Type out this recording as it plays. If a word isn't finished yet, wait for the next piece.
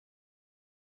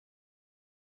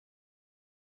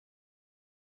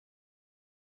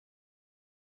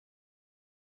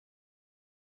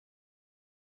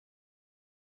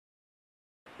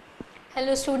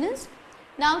Hello students.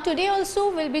 Now today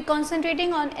also we will be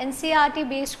concentrating on NCERT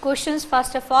based questions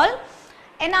first of all.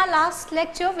 In our last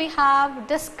lecture we have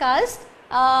discussed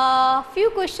few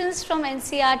questions from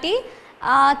NCERT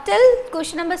till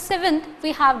question number 7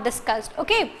 we have discussed.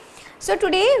 Okay. So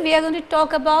today we are going to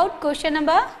talk about question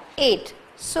number 8.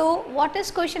 So what is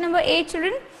question number 8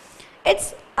 children?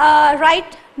 It's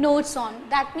write notes on.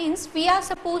 That means we are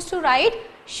supposed to write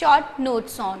short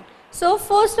notes on. So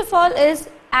first of all is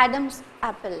Adam's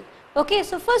apple. Okay,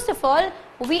 so first of all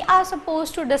we are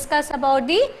supposed to discuss about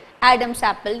the Adam's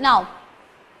apple. Now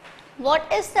what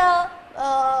is the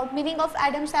meaning of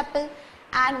Adam's apple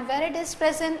and where it is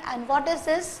present and what is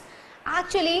this?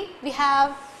 Actually we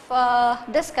have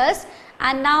discussed,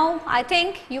 and now I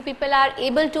think you people are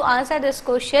able to answer this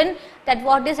question that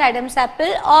what is Adam's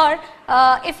apple, or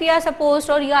if you are supposed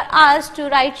or you are asked to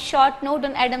write short note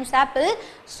on Adam's apple,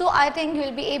 so I think you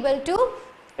will be able to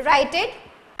write it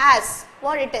as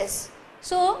what it is.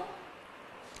 So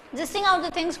listing out the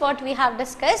things what we have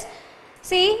discussed.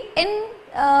 See, in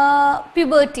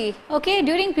puberty, okay,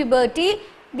 during puberty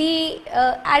the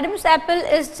Adam's apple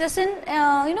is just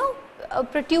an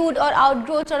protrude or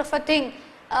outgrowth sort of a thing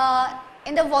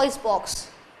in the voice box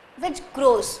which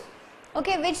grows,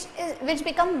 okay, which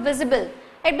become visible.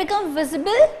 It becomes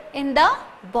visible in the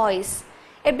boys.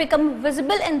 It becomes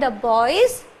visible in the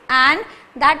boys, and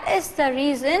that is the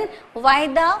reason why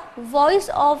the voice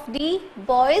of the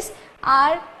boys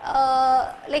are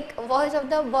voice of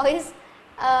the boys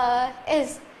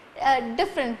is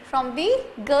different from the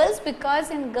girls,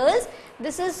 because in girls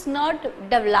this is not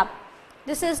developed,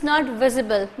 this is not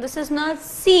visible, this is not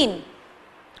seen,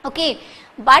 okay.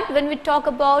 But when we talk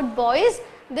about boys,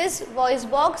 this voice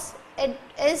box, it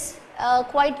is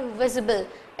quite visible,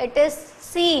 it is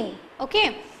seen,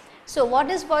 okay. So what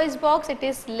is voice box? It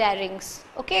is larynx,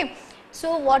 okay.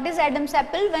 So what is Adam's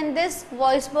apple? When this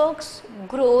voice box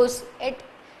grows, it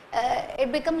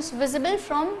becomes visible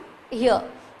from here,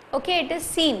 okay, it is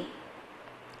seen.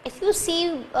 If you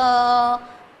see,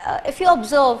 if you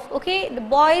observe, okay, the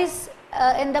boys,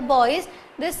 in the boys,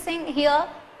 this thing here,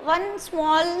 one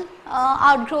small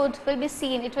outgrowth will be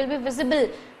seen, it will be visible,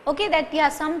 okay, that yeah,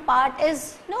 some part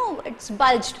is, it's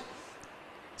bulged.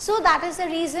 So that is the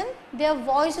reason their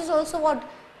voice is also what,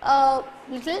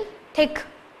 little thick,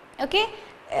 okay,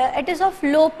 it is of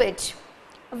low pitch.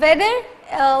 Whether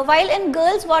while in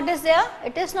girls what is there,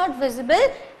 it is not visible,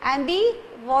 and the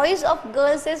voice of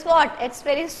girls is what, it's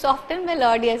very soft and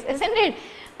melodious, isn't it?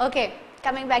 Okay,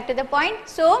 coming back to the point.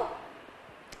 So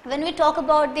when we talk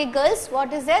about the girls,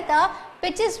 what is there, the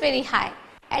pitch is very high.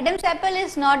 Adam's apple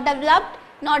is not developed,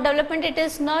 not development, it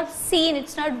is not seen,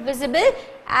 it's not visible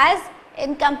as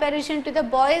in comparison to the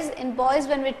boys. In boys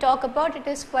when we talk about, it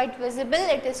is quite visible,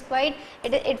 it is quite,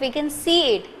 we can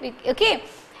see it, okay.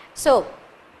 So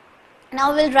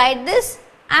now we will write this,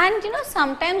 and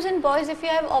sometimes in boys, if you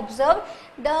have observed,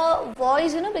 the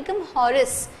voice become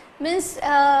hoarse, means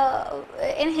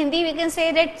in Hindi we can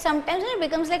say that sometimes it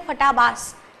becomes like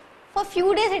fatabas. For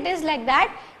few days it is like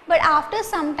that, but after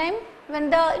some time when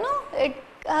the it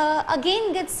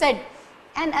again gets said,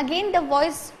 and again the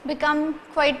voice become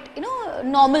quite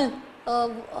normal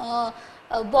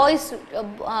voice,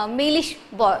 malish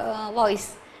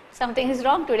voice. Something is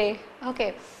wrong today,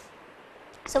 okay.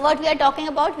 So what we are talking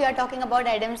about? We are talking about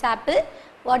Adam's apple.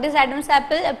 What is Adam's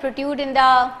apple? A protrude in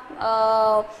the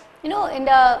in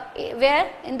the where,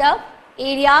 in the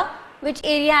area, which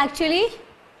area actually?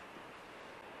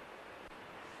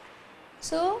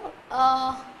 So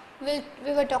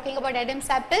we were talking about Adam's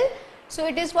apple. So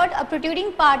it is what, a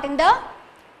protruding part in the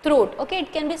throat, okay,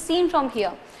 it can be seen from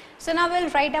here. So now we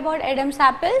will write about Adam's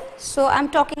apple. So I am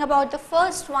talking about the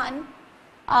first one.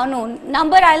 No,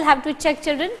 number I will have to check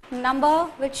children, number,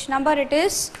 which number it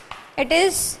is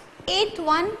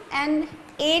 8-1 and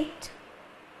 8,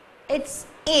 it's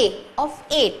A of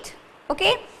 8,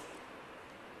 okay.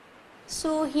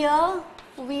 So here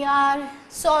we are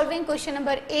solving question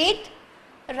number 8,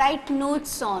 write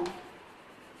notes on.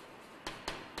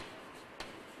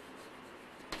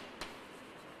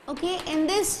 Okay, in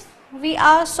this we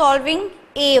are solving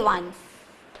A1.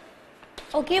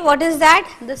 Okay, what is that?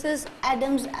 This is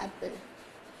Adam's apple.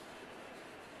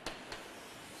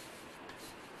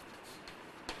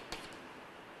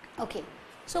 Okay,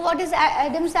 so what is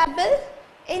Adam's apple?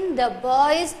 In the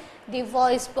boys, the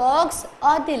voice box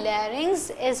or the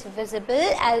larynx is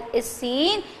visible, is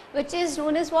seen, which is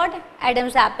known as what?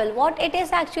 Adam's apple. What it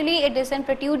is actually? It is a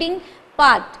protruding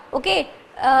part, okay,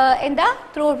 in the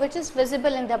throat, which is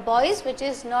visible in the boys, which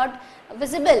is not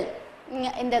visible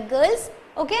in the girls,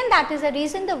 okay, and that is the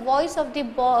reason the voice of the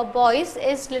boys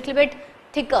is little bit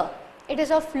thicker. it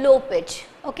is of low pitch.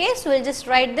 Okay, so we'll just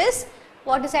write this.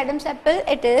 What is Adam's apple?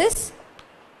 It is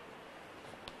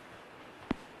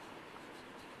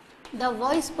the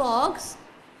voice box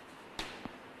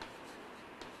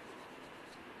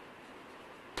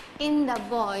in the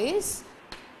voice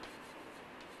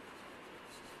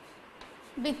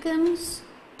becomes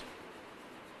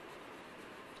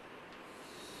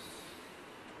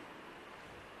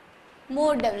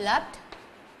more developed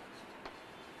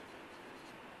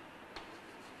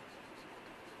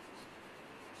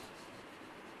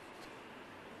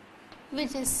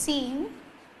which is seen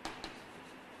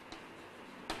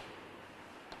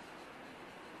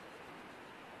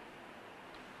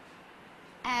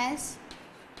as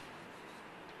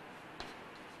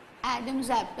Adam's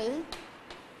apple.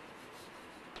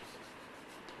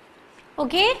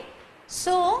 Okay,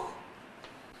 so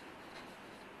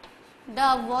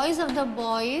the voice of the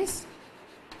boys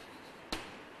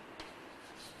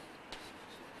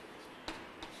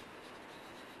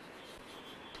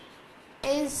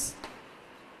is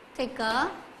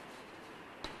thicker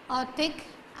or thick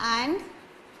and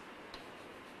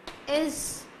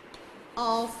is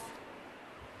of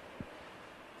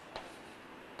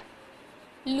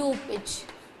low pitch.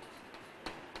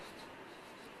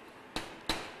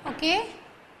 Okay.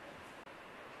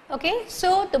 Okay,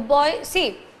 so the boy,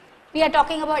 see, we are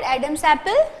talking about Adam's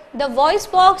apple. The voice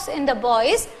box in the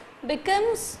boys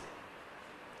becomes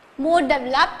more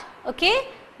developed, okay,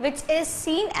 which is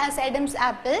seen as Adam's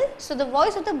apple. So the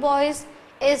voice of the boys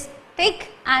is thick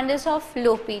and is of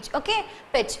low pitch, okay,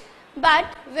 pitch. But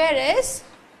whereas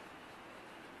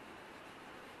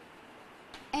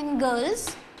in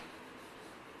girls,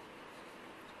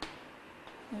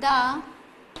 the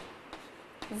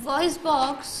voice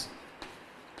box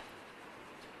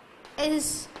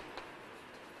is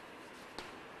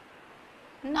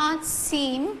not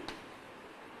seen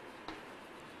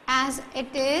as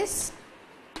it is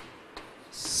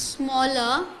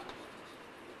smaller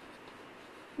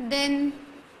than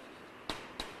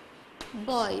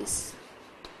boys.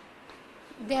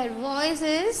 Their voice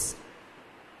is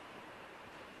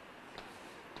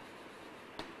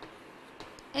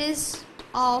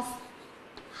of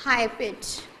high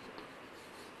pitch.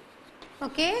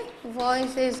 Okay,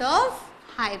 voice is of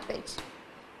high pitch.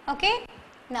 Okay,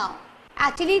 now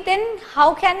actually then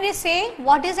how can we say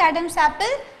what is Adam's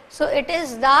apple? So it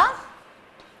is the,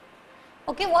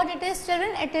 okay, what it is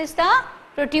children? It is the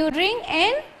protruding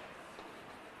in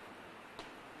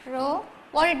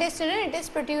what it is children? It is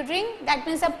protruding, that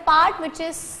means a part which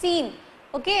is seen,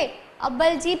 okay, a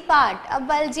bulgy part, a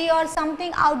bulgy or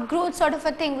something outgrowth sort of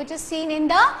a thing which is seen in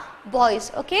the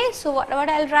boys. Okay, so what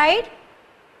I'll write?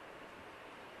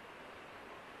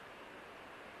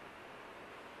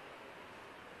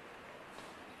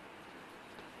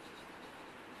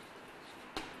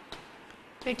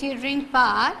 Protruding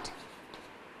part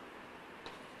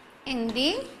in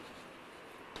the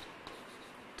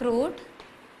throat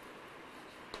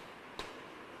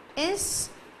is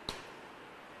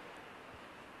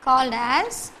called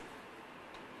as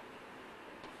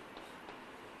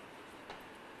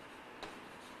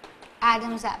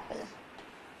Adam's apple.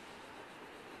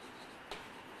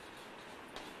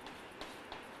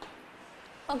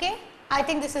 Okay, I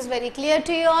think this is very clear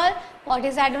to you all. What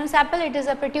is Adam's apple? It is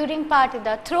a protruding part in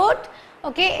the throat.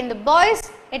 Okay, in the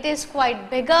boys it is quite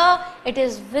bigger, it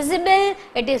is visible,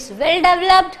 it is well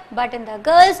developed, but in the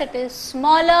girls it is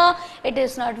smaller, it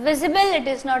is not visible, it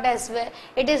is not as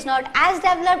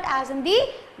developed as in the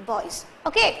boys.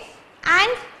 Okay,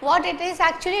 and what it is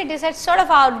actually, it is a sort of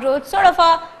outgrowth, sort of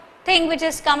a thing which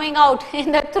is coming out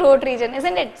in the throat region,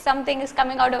 isn't it? Something is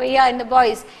coming out over here in the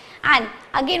boys. And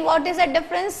again, what is the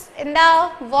difference in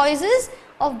the voices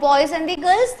of boys and the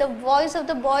girls? The voice of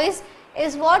the boys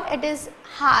is what? It is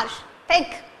harsh,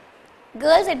 thick.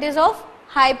 Girls it is of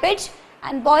high pitch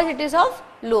and boys it is of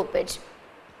low pitch.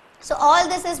 So all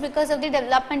this is because of the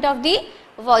development of the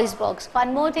voice box.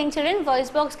 One more thing children, voice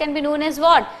box can be known as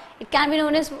what? It can be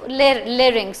known as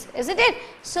larynx, isn't it?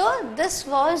 So this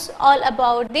was all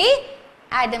about the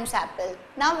Adam's apple.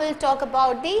 Now we will talk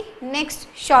about the next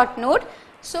short note.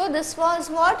 So this was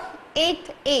what?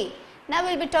 8th A. Now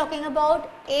we will be talking about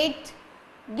 8th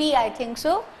B, I think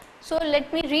so. So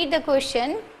let me read the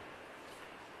question.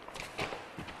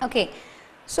 Okay,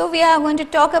 so we are going to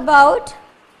talk about,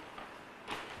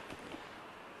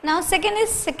 now second is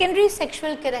secondary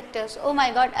sexual characters. Oh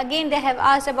my god, again they have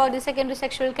asked about the secondary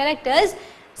sexual characters.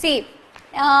 See,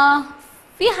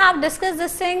 we have discussed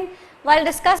this thing while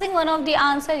discussing one of the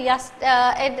answer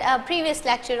at a previous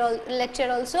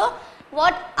lecture also.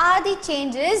 What are the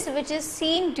changes which is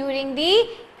seen during the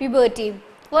puberty?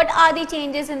 what are the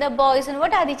changes in the boys and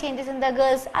what are the changes in the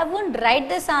girls. I won't write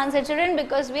this answer, children,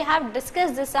 because we have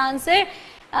discussed this answer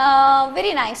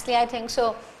very nicely, I think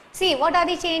so. See, what are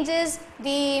the changes?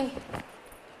 The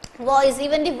voice,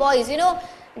 even the voice, you know,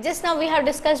 just now we have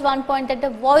discussed one point that the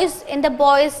voice in the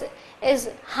boys is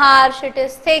harsh, it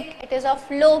is thick, it is of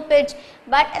low pitch,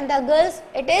 but in the girls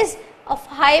it is of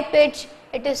high pitch,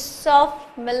 it is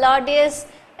soft, melodious,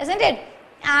 isn't it?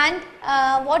 And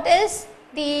what is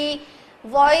the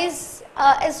voice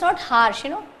is not harsh,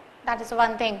 you know, that is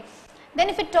one thing. Then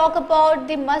if we talk about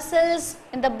the muscles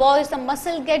in the boys, the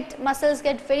muscles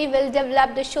get very well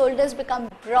developed, the shoulders become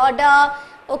broader,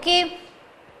 okay.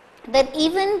 Then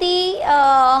even the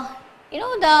you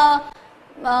know, the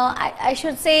I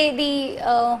should say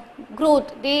the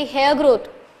growth, the hair growth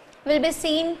will be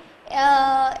seen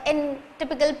in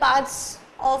typical parts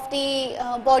of the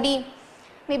body,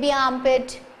 maybe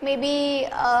armpit, maybe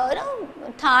you know,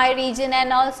 thigh region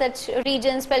and all such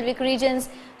regions, pelvic regions.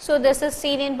 So this is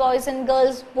seen in boys and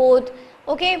girls both,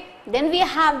 okay. Then we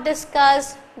have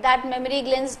discussed that mammary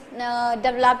glands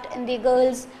developed in the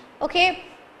girls, okay.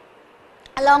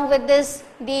 Along with this,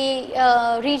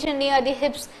 the region near the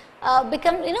hips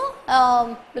become, you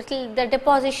know, the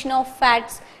deposition of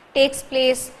fats takes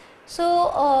place.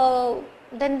 So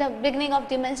then the beginning of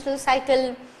the menstrual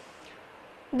cycle,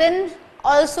 then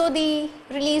also the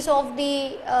release of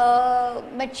the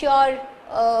mature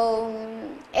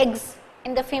eggs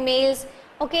in the females,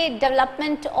 okay,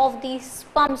 development of the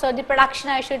sperms, or the production,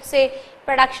 I should say,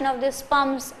 production of the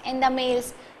sperms in the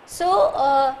males.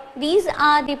 So these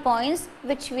are the points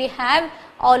which we have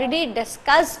already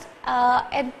discussed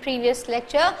in previous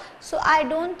lecture. So I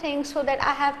don't think so that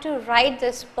I have to write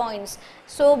these points.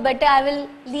 So better I will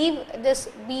leave this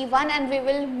B1 and we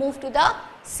will move to the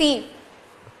C.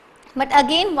 But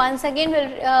again, once again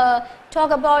we'll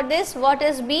talk about this. What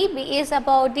is B? B is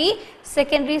about the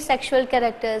secondary sexual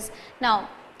characters. Now,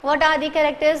 what are the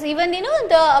characters? Even, you know,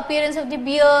 the appearance of the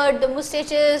beard, the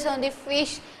mustaches on the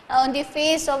face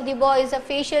of the boys, the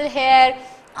facial hair,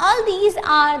 all these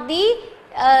are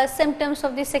the symptoms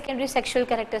of the secondary sexual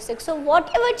characteristics. So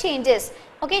whatever changes,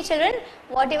 okay children,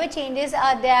 whatever changes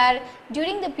are there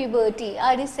during the puberty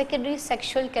are the secondary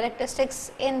sexual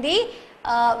characteristics in the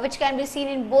which can be seen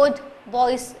in both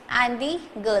boys and the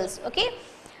girls, okay.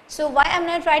 So why I am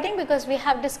not writing? Because we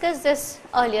have discussed this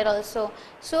earlier also.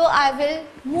 So I will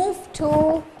move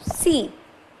to C.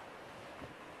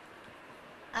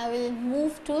 I will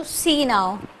move to C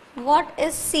now. What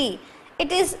is C?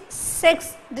 It is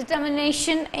sex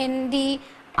determination in the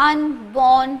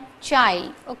unborn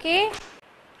child, okay.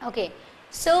 Okay,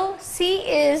 so C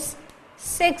is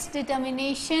sex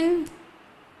determination.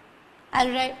 I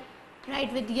will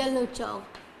write with yellow chalk.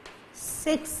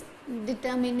 Sex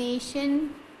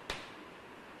determination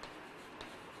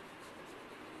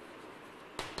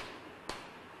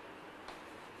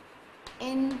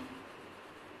in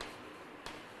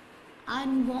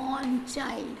unborn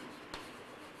child.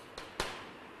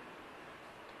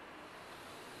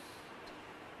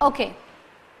 Okay.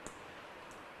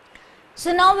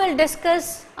 So now we'll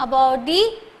discuss about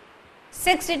the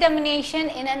sex determination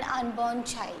in an unborn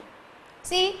child.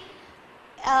 See,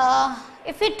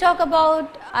 if we talk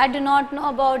about, I do not know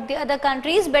about the other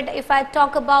countries, but if I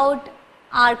talk about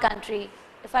our country,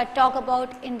 if I talk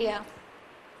about India,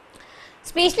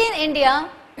 especially in India,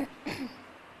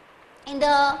 in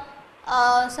the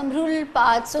some rural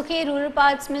parts, okay, rural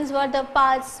parts means what, the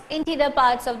parts, interior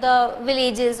parts of the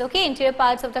villages, okay, interior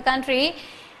parts of the country,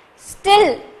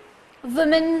 still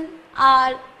women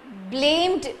are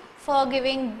blamed for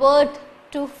giving birth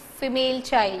to female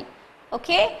child,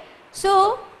 okay.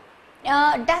 So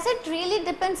does it really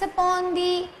depends upon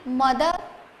the mother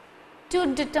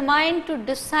to determine, to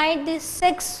decide the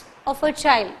sex of a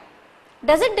child?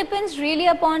 Does it depends really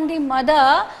upon the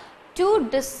mother to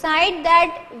decide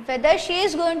that whether she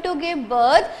is going to give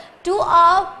birth to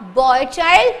a boy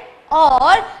child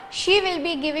or she will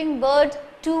be giving birth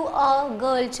to a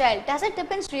girl child? Does it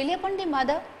depends really upon the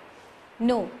mother?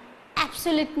 No,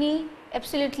 absolutely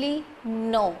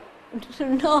no.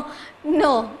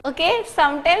 No, okay.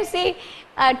 Sometimes see,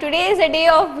 today is a day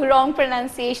of wrong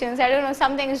pronunciations. I don't know,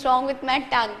 something is wrong with my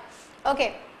tongue,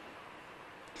 okay.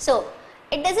 So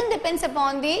it doesn't depends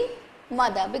upon the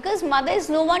mother, because mother is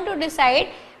no one to decide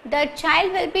the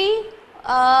child will be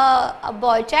a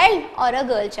boy child or a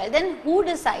girl child. Then who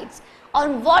decides?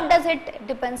 On what does it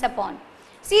depends upon?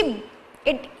 See,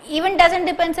 it even doesn't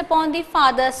depends upon the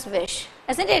father's wish,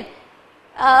 isn't it?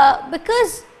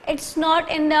 Because it's not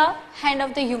in the hand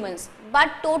of the humans,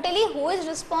 but totally who is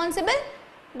responsible?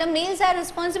 The males are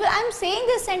responsible. I am saying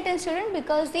this sentence, children,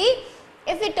 because the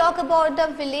If we talk about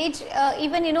the village,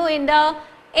 even in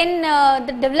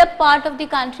the developed part of the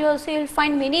country also, you will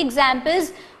find many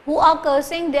examples who are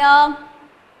cursing their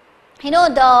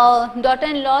the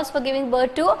daughter-in-laws for giving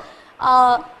birth to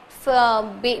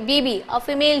baby, a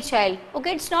female child.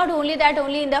 Okay, it's not only that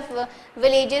only in the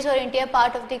villages or interior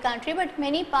part of the country, but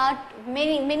many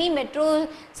metro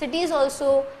cities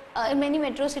also, in many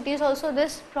metro cities also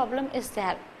this problem is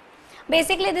there.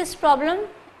 Basically this problem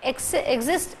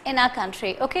exists in our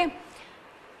country. Okay,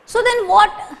 so then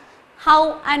what,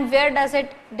 how and where does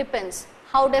it depends,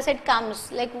 how does it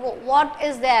comes, like what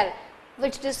is there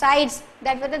which decides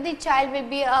that whether the child will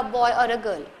be a boy or a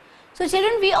girl. So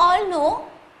children, we all know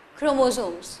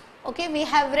chromosomes. Okay, we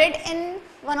have read in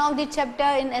one of the chapter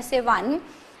in essay 1,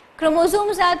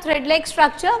 chromosomes are thread-like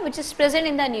structure which is present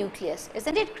in the nucleus,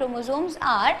 isn't it? Chromosomes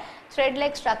are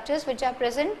thread-like structures which are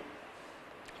present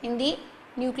in the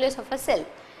nucleus of a cell.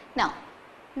 Now,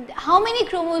 how many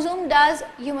chromosomes does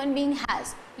human being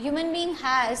has? Human being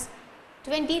has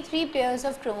 23 pairs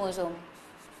of chromosome.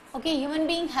 Okay, human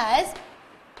being has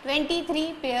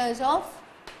 23 pairs of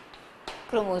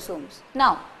chromosomes.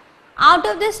 Now, out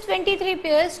of this 23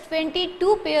 pairs,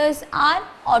 22 pairs are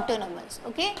autonomous.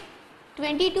 Okay,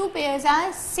 22 pairs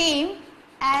are same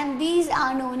and these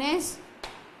are known as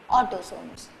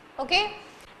autosomes. Okay,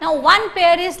 now one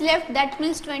pair is left, that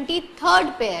means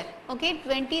 23rd pair. Okay,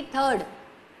 23rd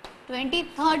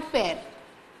pair.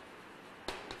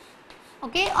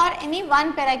 Okay, or any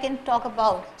one pair I can talk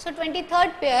about. So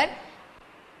 23rd pair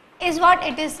is what,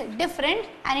 it is different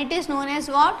and it is known as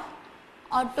what?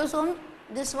 Autosome.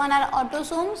 This one are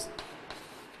autosomes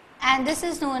and this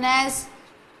is known as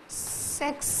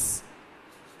sex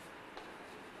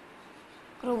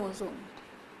chromosome.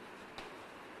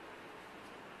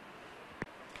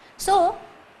 So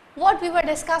what we were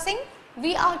discussing,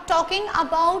 we are talking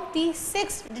about the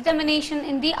sex determination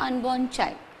in the unborn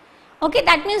child. Okay,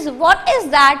 that means what is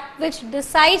that which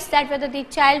decides that whether the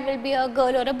child will be a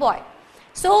girl or a boy.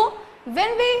 So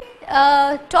when we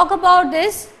talk about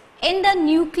this, in the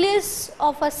nucleus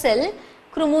of a cell,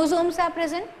 chromosomes are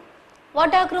present.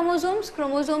 What are chromosomes?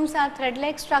 Chromosomes are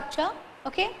thread-like structure.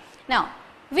 Okay. Now,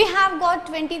 we have got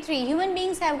 23, human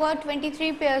beings have got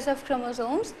 23 pairs of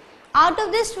chromosomes. Out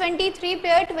of this 23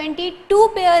 pair,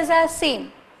 22 pairs are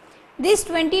same. These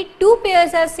 22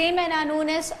 pairs are same and are known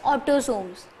as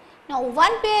autosomes. Now,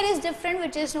 one pair is different,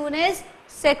 which is known as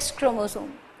sex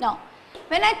chromosome. Now,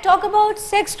 when I talk about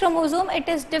sex chromosome, it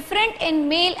is different in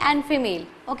male and female.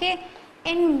 Okay,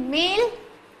 in male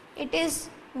it is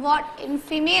what, in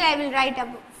female I will write up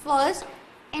first.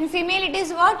 In female it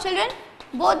is what, children?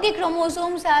 Both the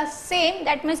chromosomes are same,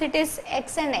 that means it is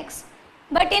X and X.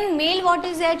 But in male what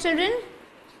is there, children?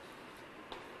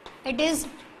 It is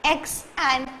X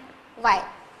and Y.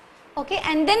 Okay,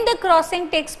 and then the crossing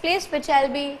takes place, which I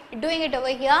will be doing it over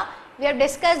here. We have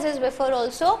discussed this before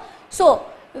also. So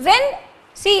when,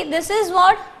 see, this is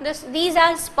what, these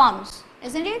are sperms,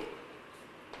 isn't it?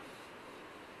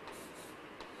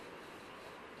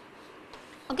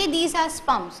 Okay, these are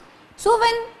sperms. So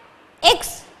when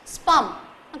X sperm,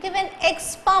 okay, when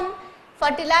X sperm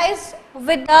fertilized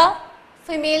with the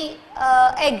female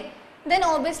egg, then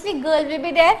obviously girl will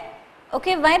be there.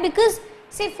 Okay, why? Because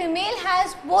see, female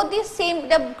has both the same,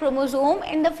 the chromosome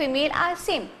in the female are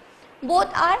same, both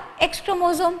are X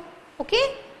chromosome.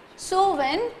 Okay, so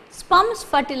when sperms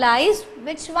fertilize,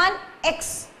 which one?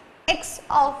 X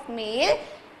of male,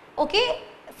 okay,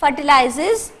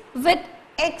 fertilizes with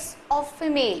X of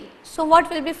female. So what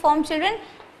will be formed, children?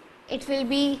 It will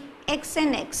be X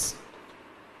and X.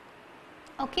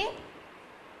 Okay,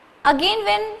 again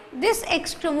when this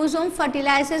X chromosome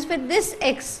fertilizes with this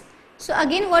X, so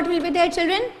again what will be there,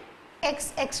 children?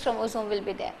 X chromosome will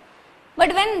be there.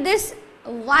 But when this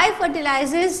Y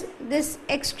fertilizes this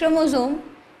X chromosome,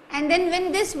 and then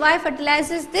when this Y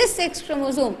fertilizes this X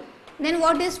chromosome, then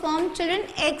what is formed, children?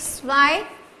 XY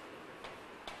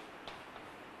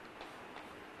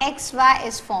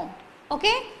is formed.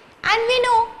 Okay, and we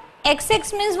know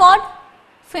XX means what?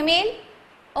 Female.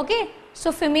 Okay,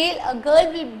 so female, a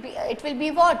girl will be, it will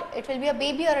be what? It will be a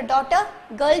baby or a daughter,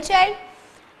 girl child.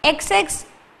 XX,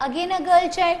 again a girl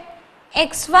child.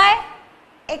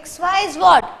 XY is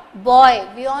what? Boy,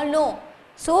 we all know.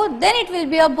 So then it will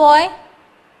be a boy.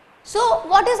 So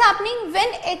what is happening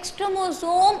when X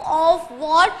chromosome of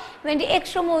what? When the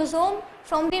X chromosome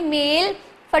from the male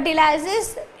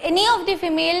fertilizes any of the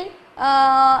female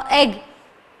egg,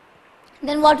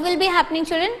 then what will be happening,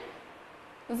 children?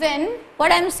 When,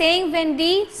 what I am saying, when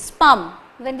the sperm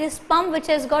which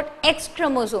has got X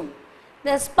chromosome,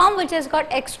 the sperm which has got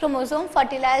X chromosome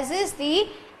fertilizes the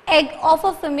egg of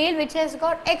a female which has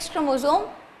got X chromosome.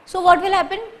 So what will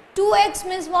happen? 2X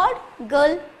means what?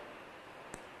 Girl.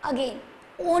 Again,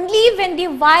 only when the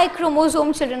Y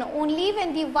chromosome, children, only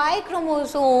when the Y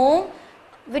chromosome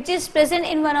which is present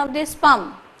in one of the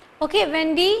sperm, okay,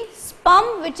 when the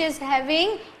sperm which is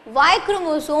having Y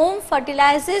chromosome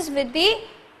fertilizes with the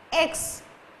X,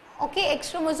 okay,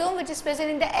 X chromosome which is present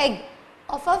in the egg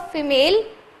of a female,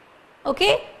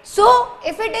 okay. So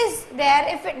if it is there,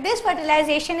 if this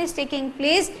fertilization is taking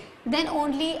place, then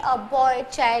only a boy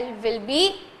child will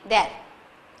be there,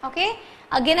 okay.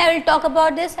 Again I will talk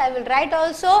about this, I will write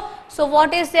also. So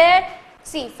what is there?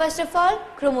 See, first of all,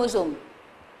 chromosome.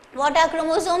 What are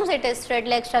chromosomes? It is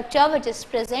thread-like structure which is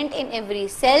present in every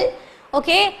cell,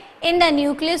 okay. In the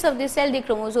nucleus of the cell, the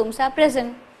chromosomes are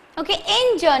present, okay.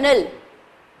 In general,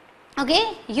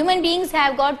 okay, human beings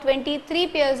have got 23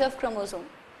 pairs of chromosome.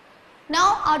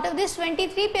 Now out of this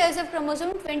 23 pairs of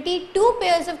chromosome, 22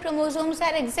 pairs of chromosomes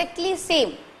are exactly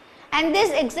same, and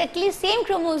this exactly same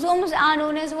chromosomes are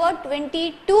known as what?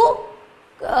 22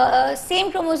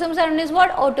 same chromosomes are known as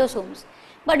what? Autosomes.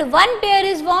 But one pair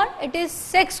is what? It is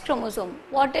sex chromosome.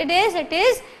 What it is? It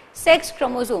is sex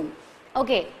chromosome,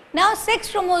 okay. Now sex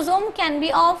chromosome can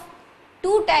be of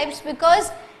two types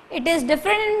because it is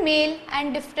different in male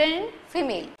and different in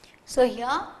female. So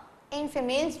here in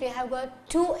females we have got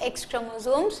 2 X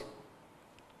chromosomes,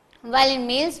 while in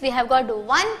males we have got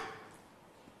one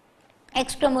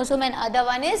X chromosome and other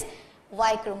one is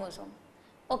Y chromosome,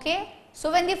 okay.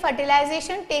 So when the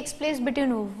fertilization takes place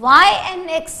between Y and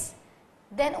X,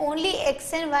 then only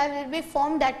X and Y will be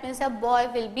formed, that means a boy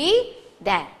will be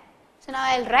there. So now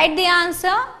I will write the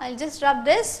answer, I will just rub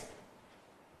this,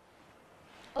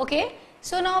 okay.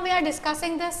 So now we are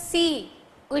discussing the C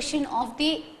question of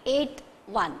the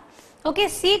 8-1, okay.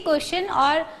 C question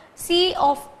or C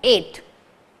of 8,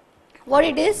 what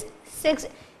it is? 6.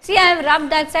 See, I have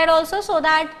rubbed that side also, so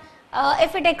that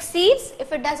if it exceeds,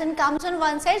 if it doesn't comes on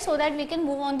one side, so that we can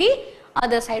move on the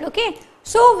other side, okay.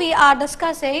 So we are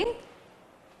discussing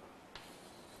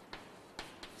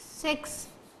sex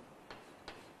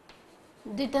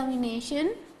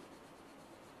determination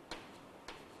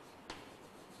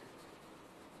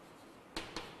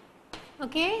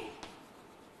okay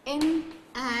in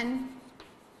an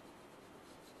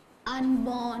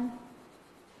unborn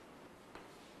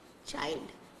child,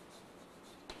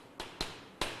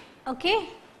 okay.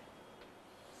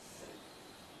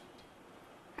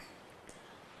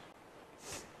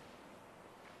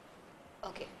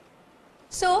 Okay.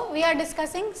 So we are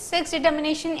discussing sex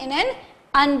determination in an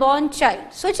unborn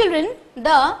child. So children,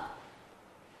 the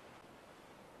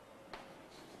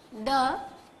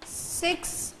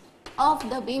sex of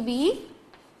the baby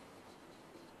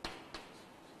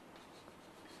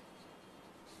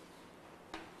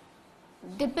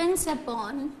depends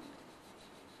upon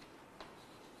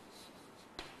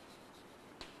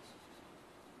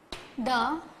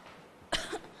the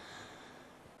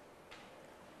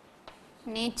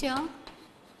nature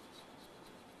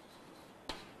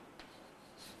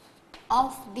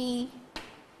of the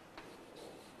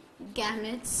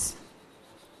gametes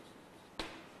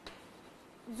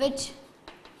which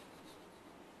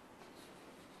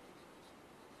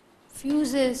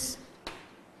fuses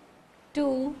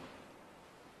to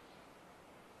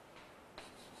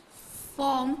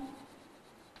form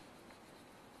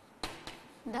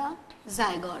the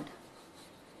zygote.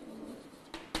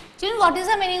 Children, what is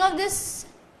the meaning of this?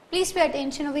 Please pay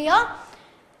attention over here.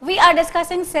 We are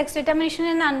discussing sex determination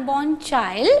in an unborn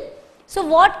child. So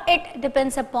what it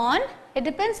depends upon? It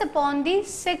depends upon the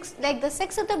sex, like the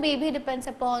sex of the baby depends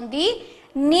upon the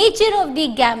nature of the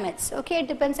gametes. Okay, it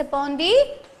depends upon the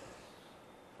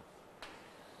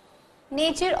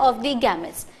nature of the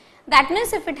gametes. That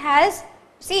means if it has,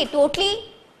 see, totally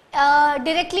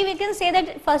directly we can say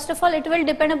that first of all it will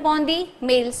depend upon the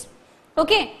males.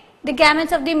 Okay, the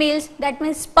gametes of the males, that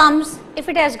means sperms. If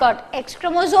it has got X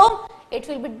chromosome, it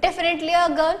will be definitely a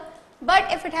girl.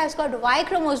 But if it has got Y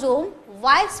chromosome,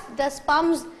 the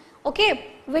sperms,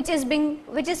 okay, which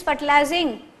is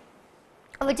fertilizing,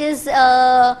 which is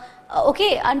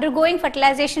okay, undergoing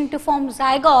fertilization to form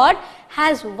zygote,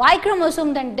 has Y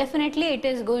chromosome, then definitely it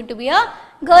is going to be a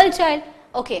girl child.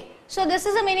 Okay, so this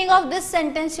is the meaning of this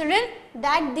sentence, children,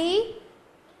 that the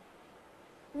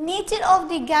nature of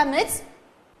the gametes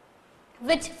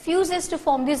which fuses to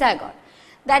form the zygote.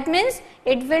 That means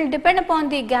it will depend upon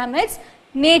the gametes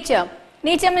nature.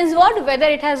 Nature means what? Whether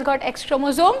it has got X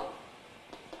chromosome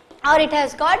or it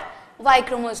has got Y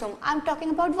chromosome. I am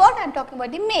talking about what? I am talking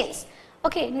about the males.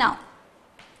 Okay, now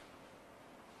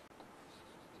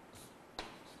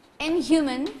in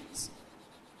humans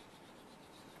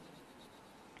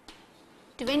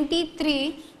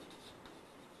 23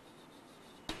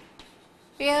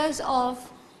 pairs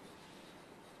of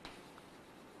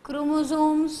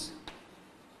chromosomes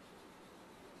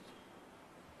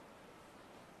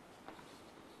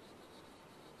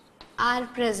are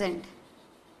present.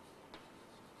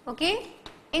 Okay,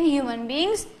 in human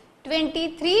beings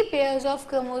 23 pairs of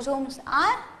chromosomes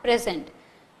are present.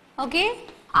 Okay,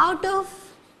 out of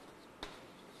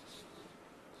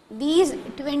these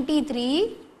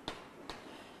 23,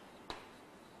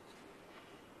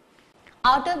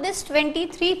 out of this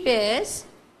 23 pairs,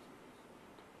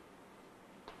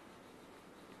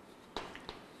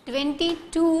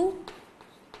 22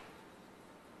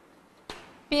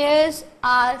 pairs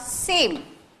are same.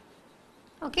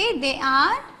 Okay, they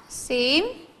are same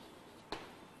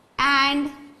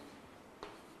and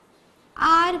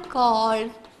are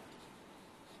called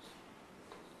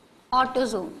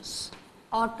autosomes.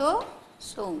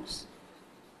 Autosomes.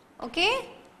 Okay,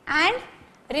 and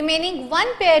remaining one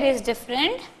pair is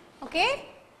different. Okay,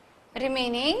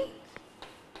 remaining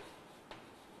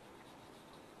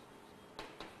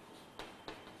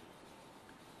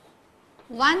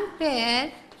one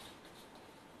pair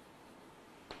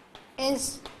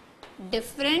is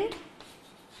different.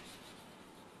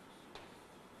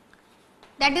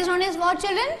 That is known as what,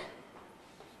 children?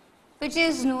 Which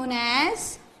is known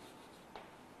as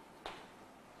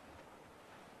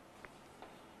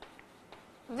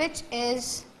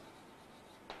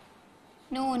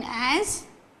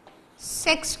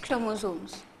sex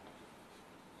chromosomes.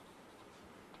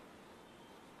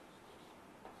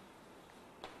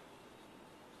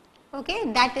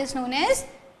 Okay, that is known as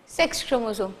sex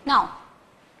chromosome. Now,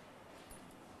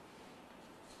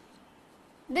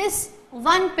 this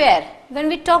one pair, when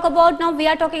we talk about, now we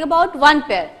are talking about one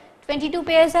pair. 22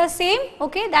 pairs are same.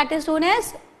 Okay, that is known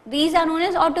as, these are known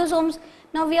as autosomes.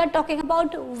 Now we are talking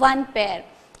about one pair.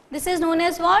 This is known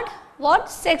as what? What?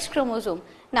 Sex chromosome.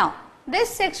 Now, this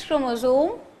sex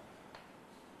chromosome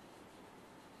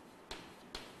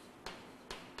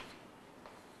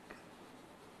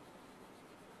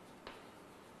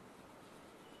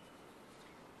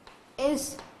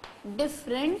is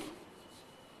different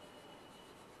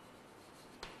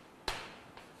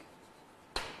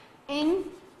in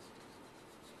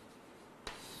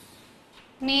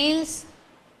males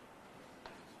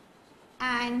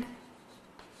and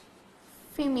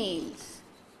females.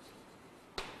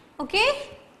 Okay,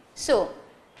 so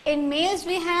in males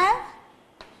we have,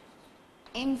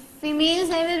 in females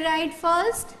I will write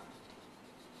first.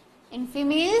 In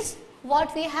females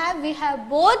what we have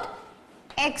both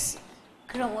X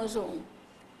chromosome,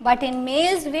 but in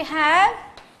males we have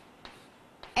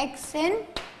X and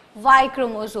Y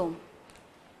chromosome.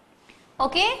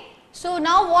 Okay, so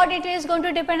now what it is going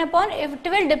to depend upon? It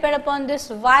will depend upon this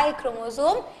Y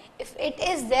chromosome. If it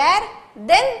is there,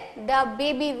 then the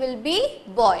baby will be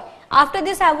boy. After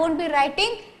this I won't be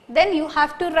writing, then you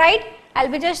have to write. I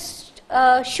will be just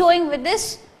showing with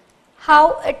this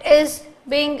how it is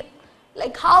being,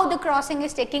 like how the crossing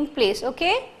is taking place.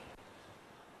 Okay.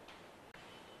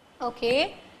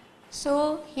 Okay,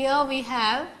 so here we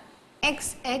have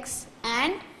XX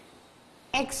and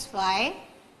XY.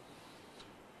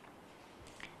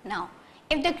 Now,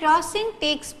 if the crossing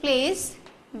takes place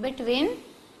between,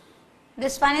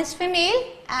 this one is female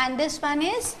and this one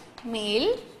is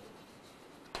male.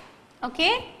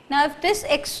 Okay, now if this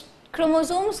X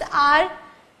chromosomes are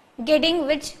getting,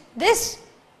 which this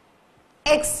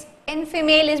X in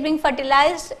female is being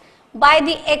fertilized by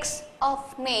the X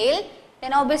of male,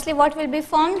 then obviously what will be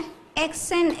formed?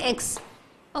 X and X.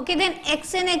 Okay, then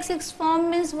X and XX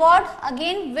form means what?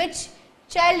 Again, which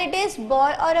child it is?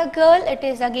 Boy or a girl? It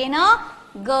is again a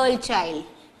girl child.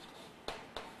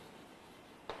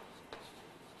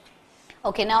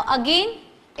 Okay, now again,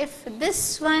 if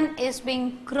this one is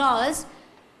being crossed,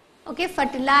 okay,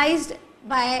 fertilized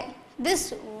by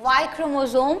this Y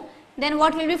chromosome, then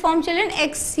what will be formed, children?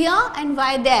 X here and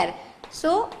Y there.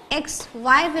 So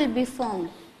XY will be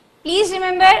formed. Please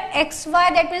remember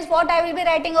XY, that means what I will be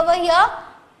writing over here?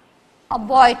 A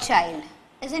boy child,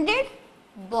 isn't it?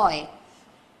 Boy.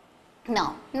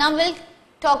 Now we'll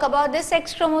talk about this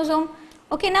X chromosome.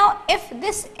 Okay, now if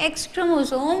this X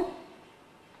chromosome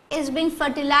is being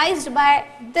fertilized by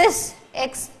this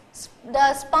X,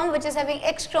 the sperm which is having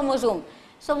X chromosome,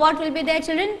 so what will be there,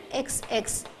 children?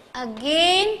 XX.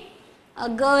 Again a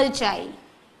girl child.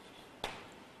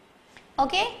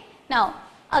 Okay, now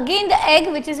again the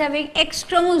egg which is having X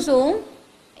chromosome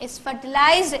is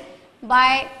fertilized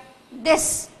by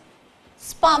this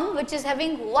sperm which is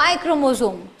having Y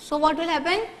chromosome. So what will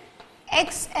happen?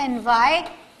 X and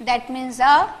Y, that means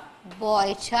a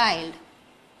boy child.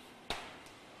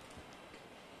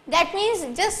 That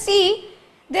means just see,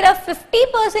 there are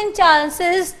 50%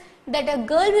 chances that a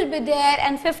girl will be there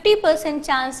and 50%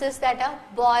 chances that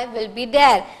a boy will be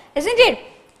there, isn't it?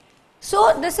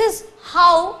 So this is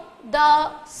how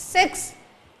the sex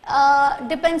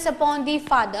depends upon the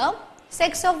father.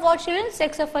 Sex of what, children?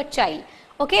 Sex of a child.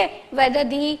 Okay, whether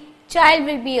the child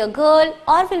will be a girl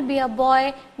or will be a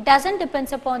boy doesn't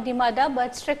depends upon the mother,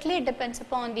 but strictly it depends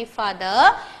upon the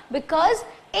father, because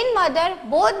in mother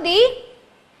both the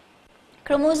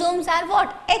chromosomes are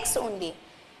what? X only.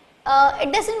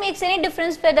 It doesn't make any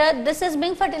difference whether this is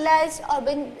being fertilized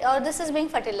or this is being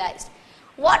fertilized.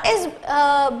 What is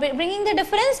bringing the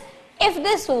difference? If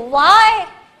this Y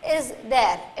is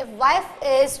there, if Y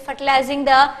is fertilizing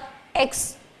the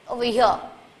X over here,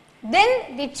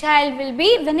 then the child will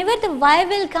be, whenever the Y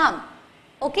will come,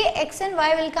 okay, X and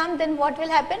Y will come, then what will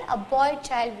happen? A boy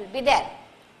child will be there.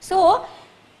 So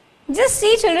just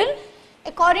see, children,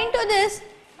 according to this,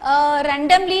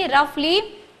 randomly,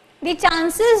 roughly, the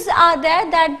chances are there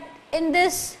that in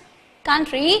this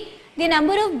country the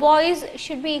number of boys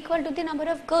should be equal to the number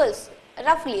of girls,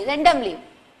 roughly, randomly.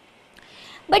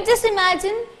 But just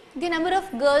imagine the number of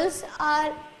girls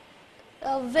are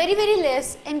very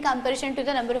less in comparison to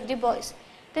the number of the boys.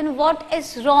 Then what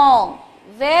is wrong?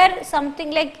 Where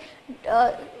something like,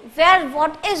 where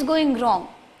what is going wrong?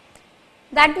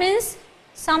 That means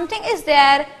something is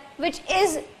there which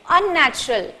is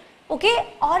unnatural,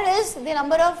 okay, or else the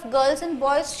number of girls and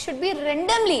boys should be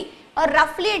randomly or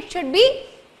roughly, it should be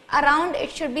around,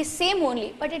 it should be same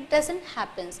only, but it doesn't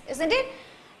happen, isn't it?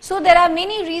 So there are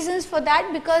many reasons for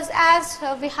that, because as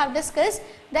we have discussed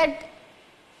that,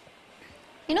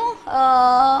 you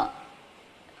know,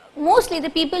 mostly the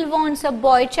people wants a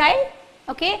boy child,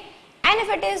 okay, and if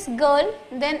it is girl,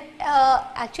 then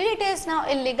actually it is now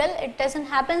illegal, it doesn't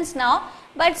happens now,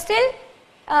 but still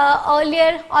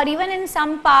earlier or even in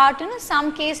some part, you know,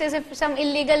 some cases, if some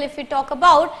illegal, if we talk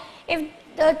about, if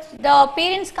the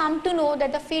parents come to know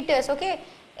that the fetus, okay,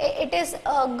 it is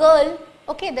a girl,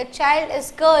 okay, the child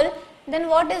is girl, then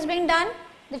what is being done?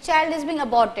 The child is being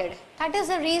aborted. That is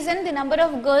the reason the number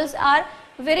of girls are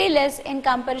very less in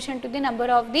comparison to the number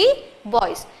of the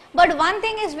boys. But one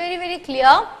thing is very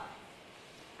clear,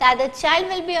 that the child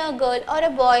will be a girl or a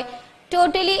boy,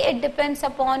 totally it depends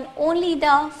upon only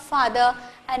the father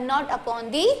and not upon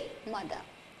the mother.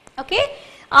 Okay.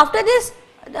 After this,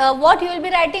 what you will be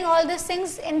writing all these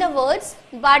things in the words,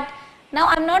 but now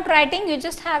I am not writing, you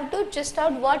just have to gist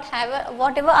out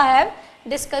whatever I have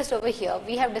discussed over here,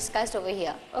 we have discussed over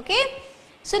here. Okay.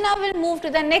 So now we will move to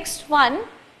the next one.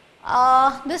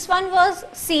 This one was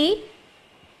C.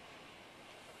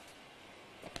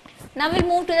 Now we will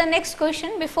move to the next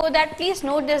question. Before that, please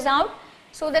note this out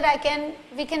so that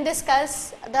we can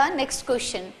discuss the next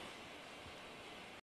question.